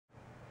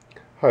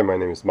Hi, my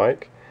name is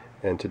Mike,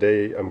 and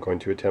today I'm going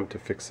to attempt to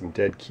fix some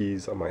dead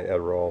keys on my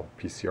Edirol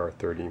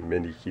PCR-30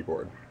 MIDI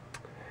keyboard.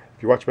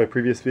 If you watched my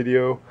previous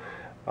video,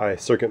 I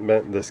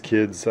circumvent this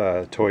kid's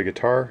toy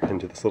guitar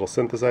into this little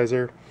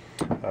synthesizer.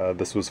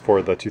 This was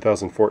for the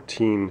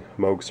 2014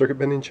 Moog Circuit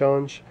Bending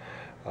Challenge.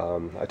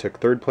 I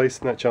took third place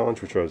in that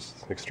challenge, which I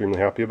was extremely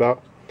happy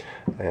about,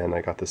 and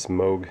I got this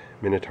Moog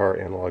Minotaur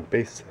analog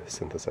bass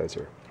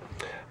synthesizer.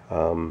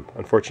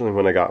 Unfortunately,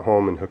 when I got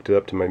home and hooked it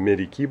up to my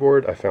MIDI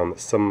keyboard, I found that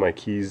some of my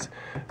keys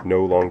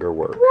no longer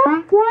work.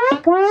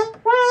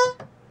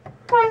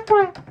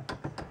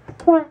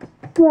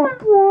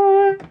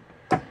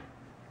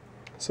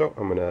 So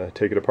I'm going to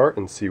take it apart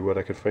and see what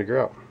I could figure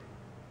out.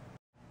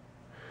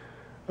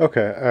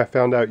 Okay, I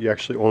found out you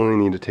actually only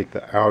need to take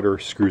the outer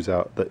screws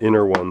out. The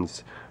inner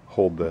ones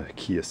hold the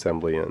key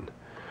assembly in.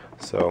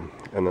 So,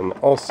 and then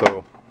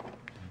also,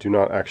 do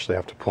not actually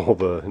have to pull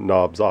the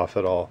knobs off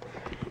at all.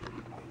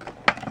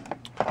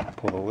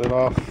 Pull the lid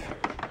off.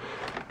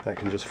 That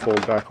can just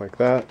fold back like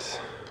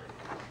that.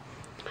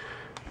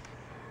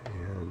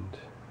 And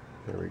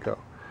there we go.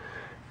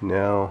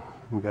 Now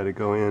we got to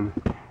go in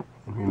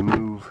and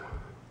remove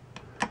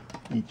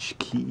each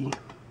key.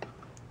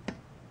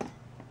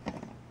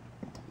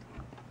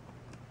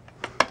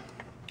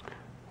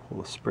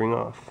 Pull the spring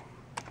off.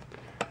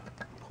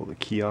 Pull the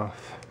key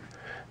off.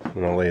 I'm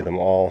going to lay them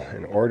all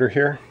in order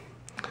here.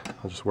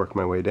 I'll just work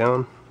my way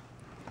down.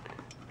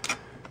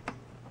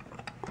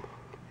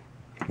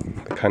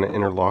 Kind of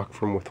interlock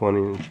from with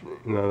one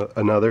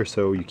another,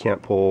 so you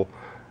can't pull,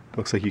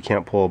 looks like you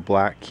can't pull a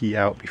black key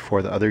out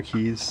before the other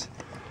keys.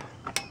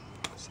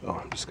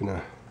 So I'm just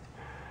gonna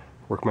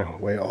work my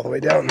way all the way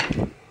down.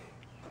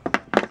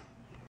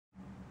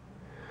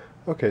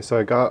 Okay, so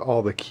I got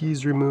all the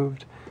keys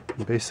removed,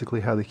 and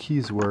basically how the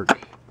keys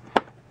work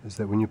is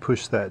that when you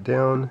push that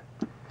down,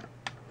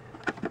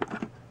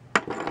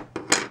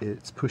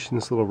 it's pushing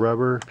this little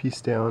rubber piece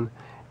down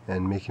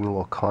and making a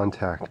little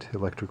contact,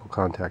 electrical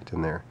contact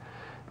in there.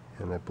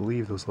 And I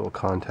believe those little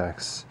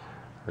contacts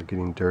are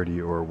getting dirty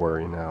or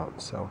wearing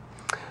out. So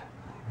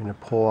I'm going to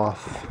pull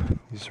off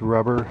this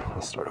rubber.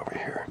 I'll start over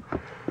here.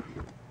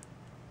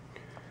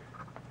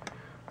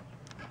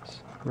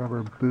 So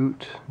rubber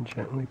boot,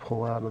 gently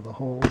pull out of the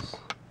holes.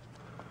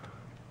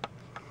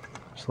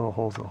 There's little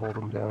holes that hold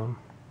them down.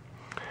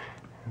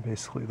 And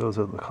basically those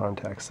are the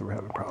contacts that we're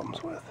having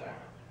problems with.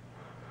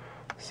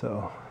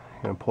 So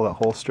I'm going to pull that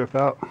whole strip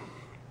out.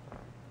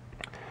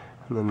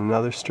 And then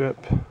another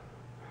strip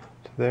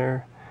to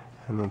there,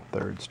 and then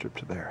third strip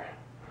to there.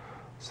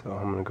 So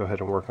I'm going to go ahead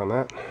and work on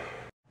that.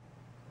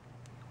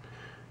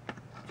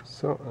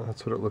 So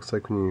that's what it looks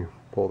like when you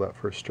pull that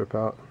first strip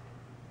out.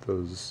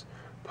 Those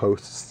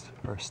posts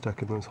are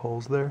stuck in those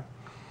holes there,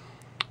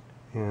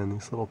 and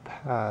these little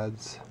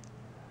pads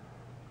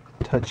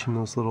touching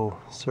those little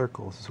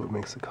circles is what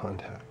makes the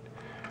contact.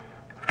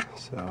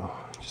 So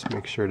just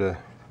make sure to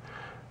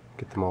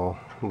get them all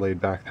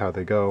laid back how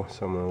they go.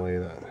 So I'm going to lay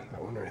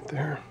that one right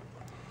there,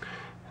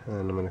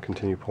 and I'm going to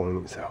continue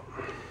pulling these out.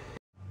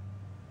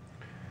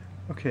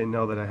 Okay,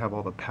 now that I have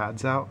all the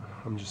pads out,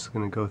 I'm just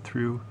going to go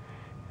through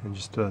and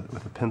just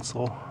with a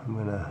pencil, I'm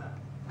going to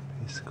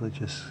basically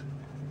just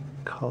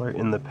color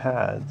in the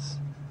pads.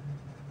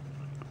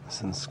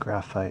 Since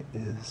graphite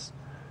is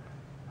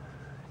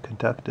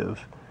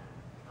conductive,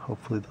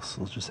 hopefully this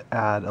will just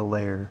add a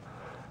layer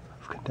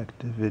of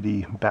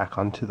conductivity back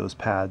onto those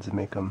pads and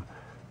make them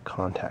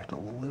contact a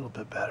little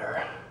bit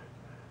better.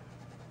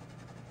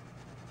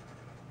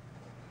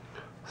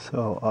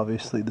 So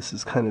obviously this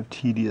is kind of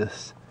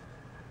tedious,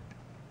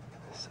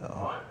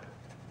 so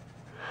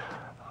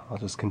I'll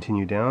just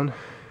continue down.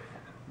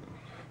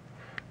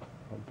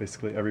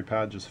 Basically every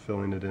pad, just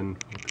filling it in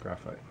with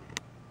graphite.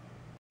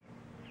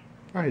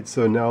 Alright,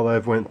 so now that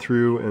I've went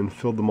through and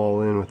filled them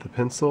all in with the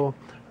pencil,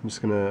 I'm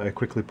just going to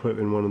quickly put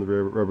in one of the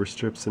rubber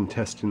strips and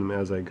testing them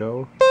as I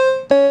go.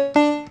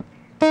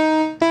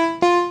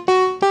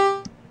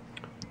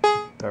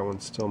 That one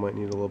still might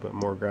need a little bit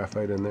more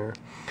graphite in there.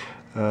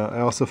 I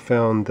also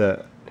found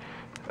that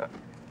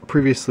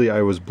previously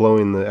I was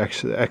blowing the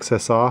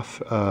excess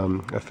off.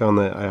 I found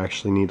that I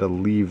actually need to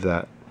leave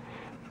that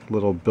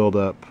little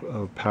buildup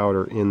of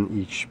powder in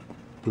each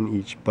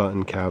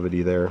button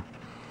cavity there.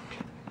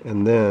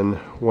 And then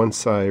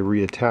once I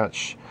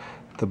reattach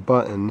the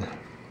button,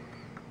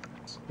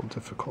 it's a little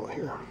difficult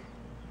here.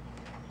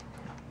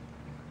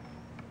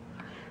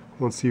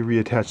 Once you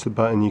reattach the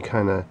button, you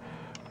kind of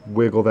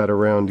wiggle that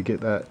around to get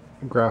that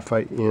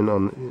graphite in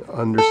on the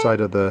underside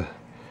of the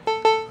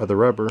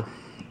rubber,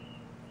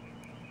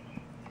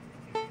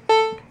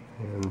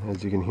 and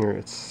as you can hear,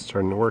 it's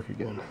starting to work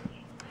again.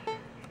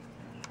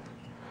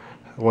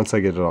 Once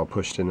I get it all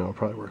pushed in, it'll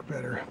probably work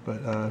better,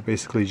 but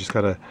basically you just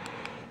gotta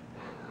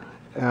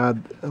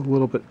add a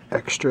little bit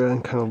extra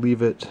and kind of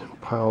leave it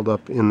piled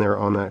up in there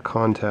on that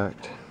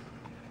contact,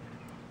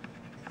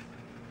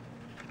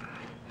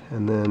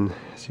 and then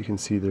as you can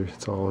see there,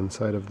 it's all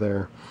inside of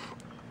there.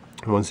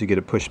 And once you get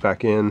it pushed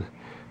back in,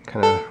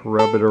 kind of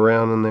rub it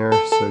around in there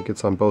so it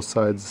gets on both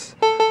sides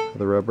of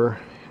the rubber,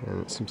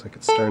 and it seems like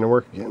it's starting to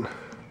work again.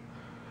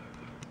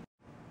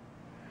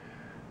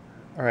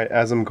 Alright,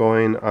 as I'm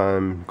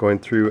going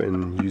through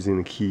and using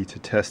the key to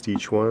test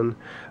each one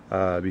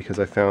because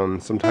I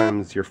found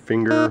sometimes your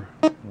finger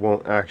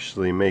won't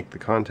actually make the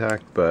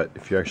contact, but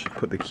if you actually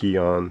put the key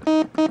on,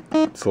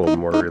 it's a little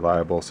more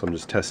reliable. So I'm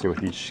just testing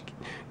with each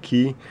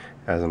key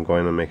as I'm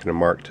going and making a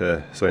mark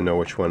so I know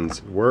which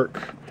ones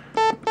work.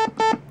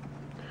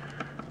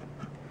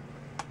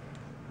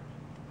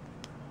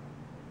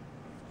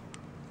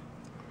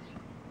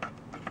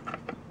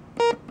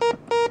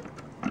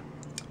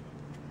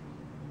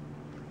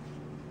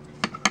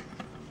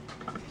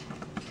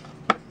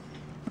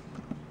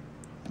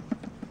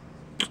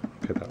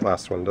 Okay, that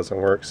last one doesn't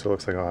work, so it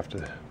looks like I'll have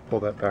to pull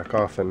that back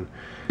off and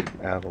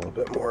add a little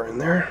bit more in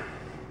there.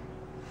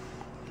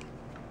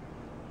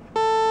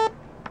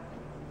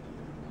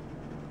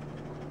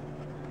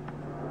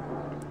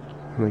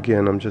 And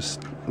again, I'm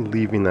just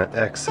leaving that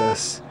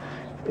excess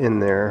in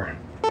there,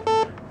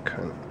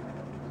 kind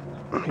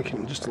of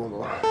making just a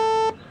little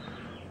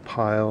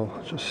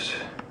pile, just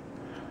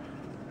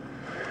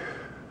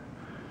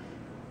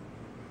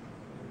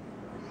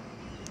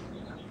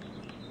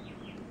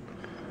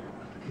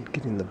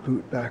getting the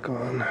boot back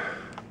on.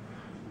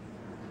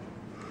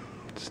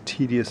 It's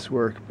tedious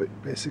work, but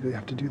basically I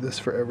have to do this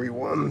for every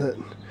one that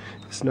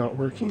is not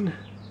working.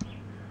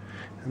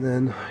 And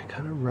then I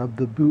kind of rub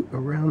the boot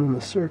around in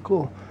a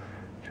circle,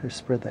 try to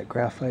spread that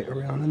graphite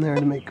around in there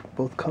to make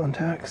both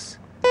contacts.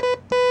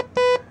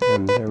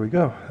 And there we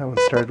go, that one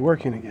started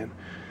working again.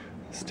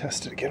 Let's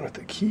test it again with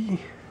the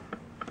key.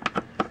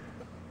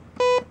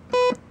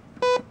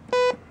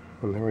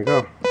 And there we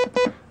go,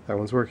 that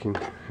one's working.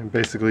 And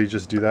basically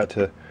just do that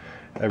to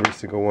every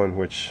single one,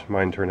 which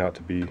mine turned out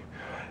to be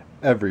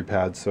every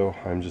pad, so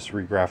I'm just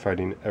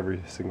re-graphiting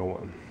every single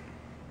one.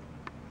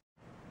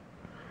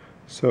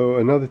 So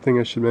another thing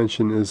I should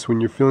mention is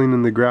when you're filling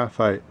in the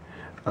graphite,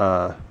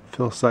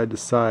 fill side to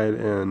side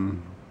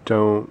and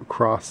don't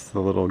cross the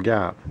little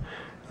gap.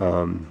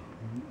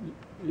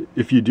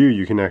 If you do,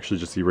 you can actually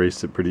just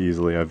erase it pretty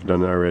easily. I've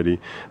done it already.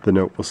 The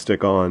note will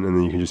stick on, and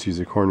then you can just use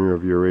the corner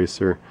of your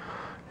eraser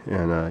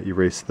and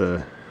erase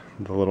the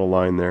little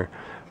line there.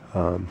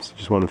 So you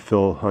just want to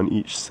fill on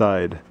each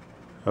side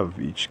of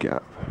each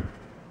gap.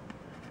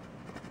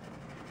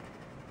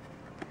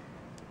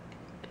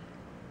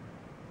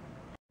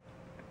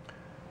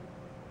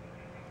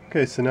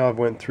 Okay, so now I've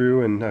went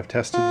through and I've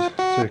tested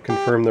to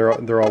confirm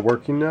they're all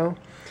working now,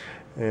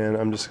 and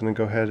I'm just going to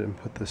go ahead and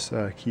put this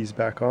keys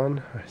back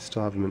on. I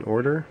still have them in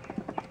order.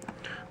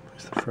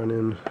 Place the front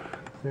end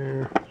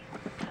there,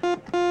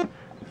 and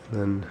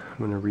then I'm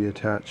going to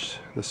reattach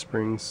the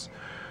springs.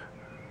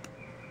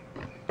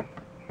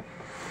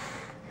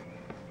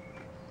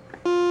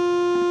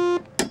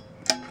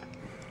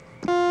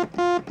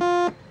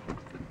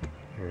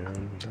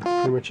 And that's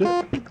pretty much it.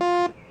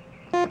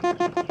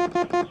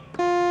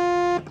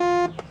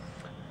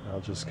 I'll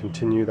just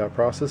continue that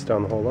process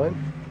down the whole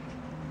line.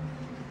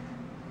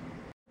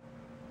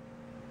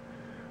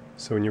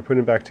 So when you're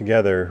putting it back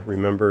together,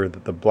 remember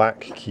that the black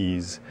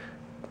keys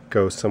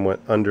go somewhat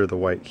under the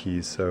white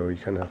keys, so you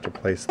kind of have to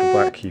place the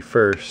black key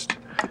first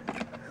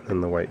and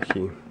then the white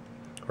key,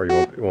 or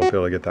you won't be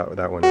able to get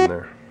that one in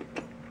there.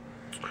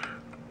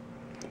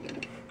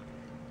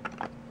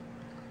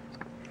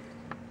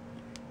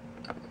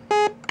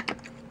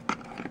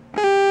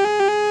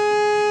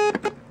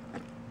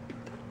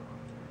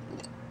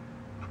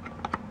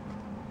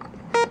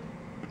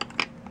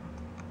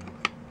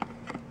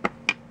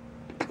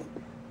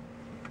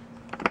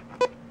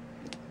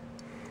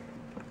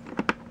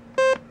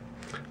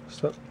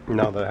 So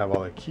now that I have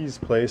all the keys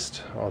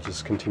placed, I'll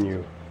just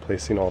continue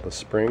placing all the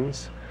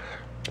springs,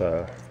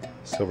 the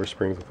silver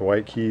springs with the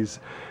white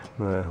keys,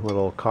 the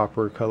little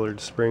copper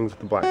colored springs with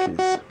the black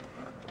keys.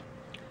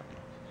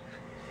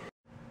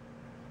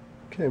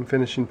 Okay, I'm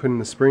finishing putting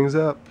the springs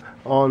up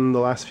on the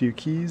last few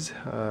keys.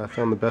 I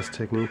found the best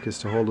technique is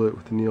to hold it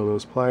with the needle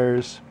nose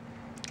pliers,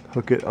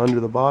 hook it under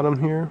the bottom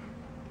here,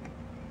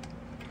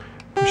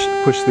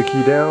 push the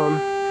key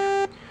down,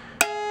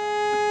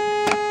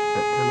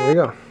 and there you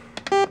go.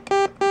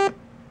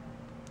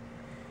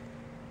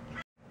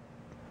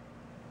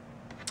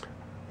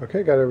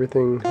 Okay, got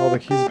everything, all the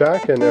keys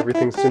back, and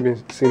everything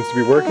seems to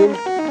be working.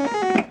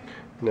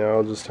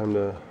 Now just time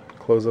to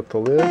close up the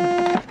lid,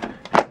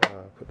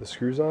 put the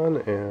screws on,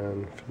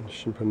 and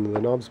finish putting the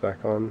knobs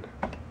back on.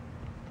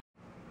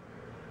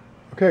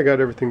 Okay, I got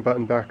everything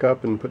buttoned back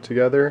up and put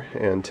together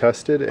and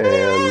tested,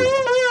 and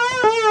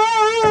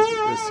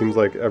it seems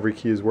like every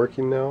key is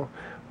working now.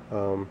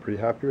 I'm pretty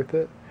happy with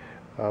it.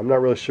 I'm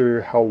not really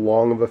sure how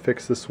long of a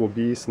fix this will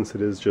be, since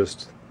it is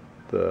just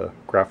the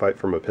graphite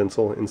from a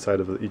pencil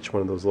inside of each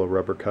one of those little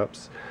rubber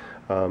cups,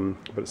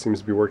 but it seems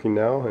to be working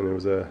now, and it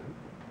was a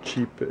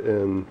cheap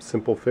and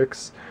simple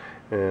fix,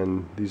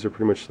 and these are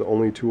pretty much the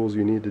only tools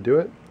you need to do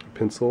it: a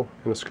pencil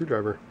and a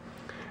screwdriver.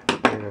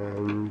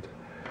 And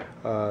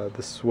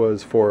this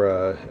was for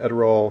a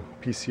Edirol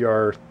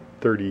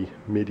PCR-30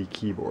 MIDI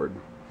keyboard,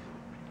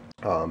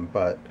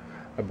 but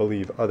I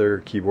believe other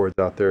keyboards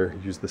out there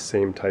use the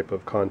same type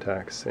of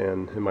contacts,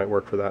 and it might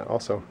work for that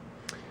also.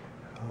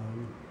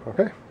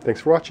 Okay, thanks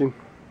for watching.